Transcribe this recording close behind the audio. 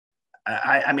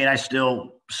I mean, I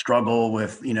still struggle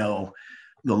with,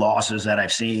 the losses that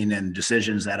I've seen and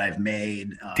decisions that I've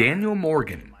made. Daniel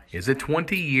Morgan is a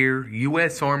 20-year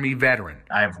U.S. Army veteran.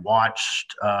 I've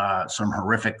watched some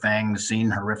horrific things,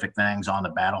 seen horrific things on the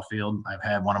battlefield. I've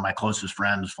had one of my closest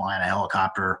friends flying a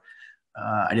helicopter.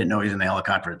 I didn't know he was in the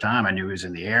helicopter at the time. I knew he was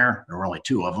in the air. There were only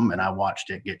two of them, and I watched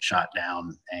it get shot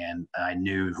down. And I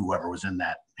knew whoever was in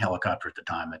that helicopter at the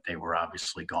time that they were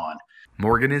obviously gone.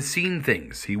 Morgan has seen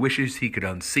things he wishes he could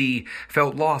unsee,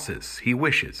 felt losses he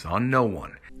wishes on no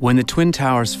one. When the Twin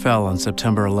Towers fell on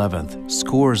September 11th,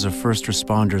 scores of first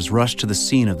responders rushed to the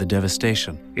scene of the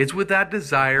devastation. It's with that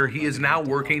desire he is now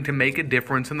working to make a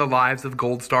difference in the lives of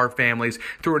Gold Star families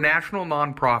through a national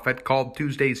nonprofit called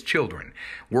Tuesday's Children,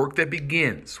 work that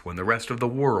begins when the rest of the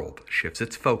world shifts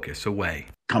its focus away.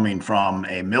 Coming from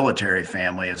a military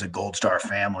family, as a Gold Star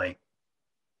family,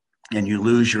 and you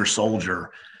lose your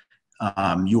soldier,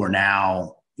 you are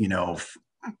now,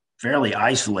 fairly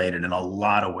isolated in a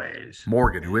lot of ways.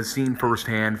 Morgan, who has seen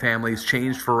firsthand families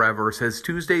changed forever, says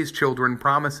Tuesday's Children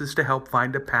promises to help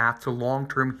find a path to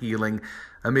long-term healing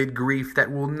amid grief that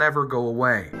will never go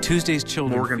away. Tuesday's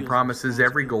Children. Morgan promises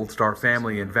every Gold Star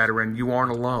family and veteran you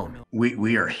aren't alone.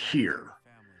 We are here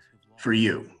for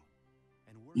you.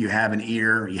 You have an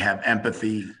ear, you have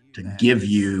empathy to give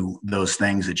you those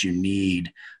things that you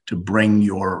need to bring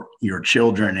your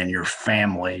children and your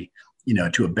family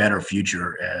to a better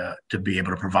future, to be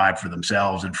able to provide for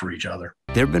themselves and for each other.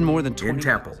 There have been more than 20. In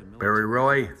Temple, Barry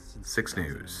Roy, 6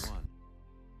 News.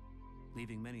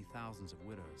 Leaving many thousands of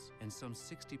widows, and some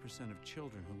 60% of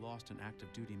children who lost an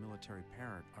active duty military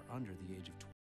parent are under the age of 20.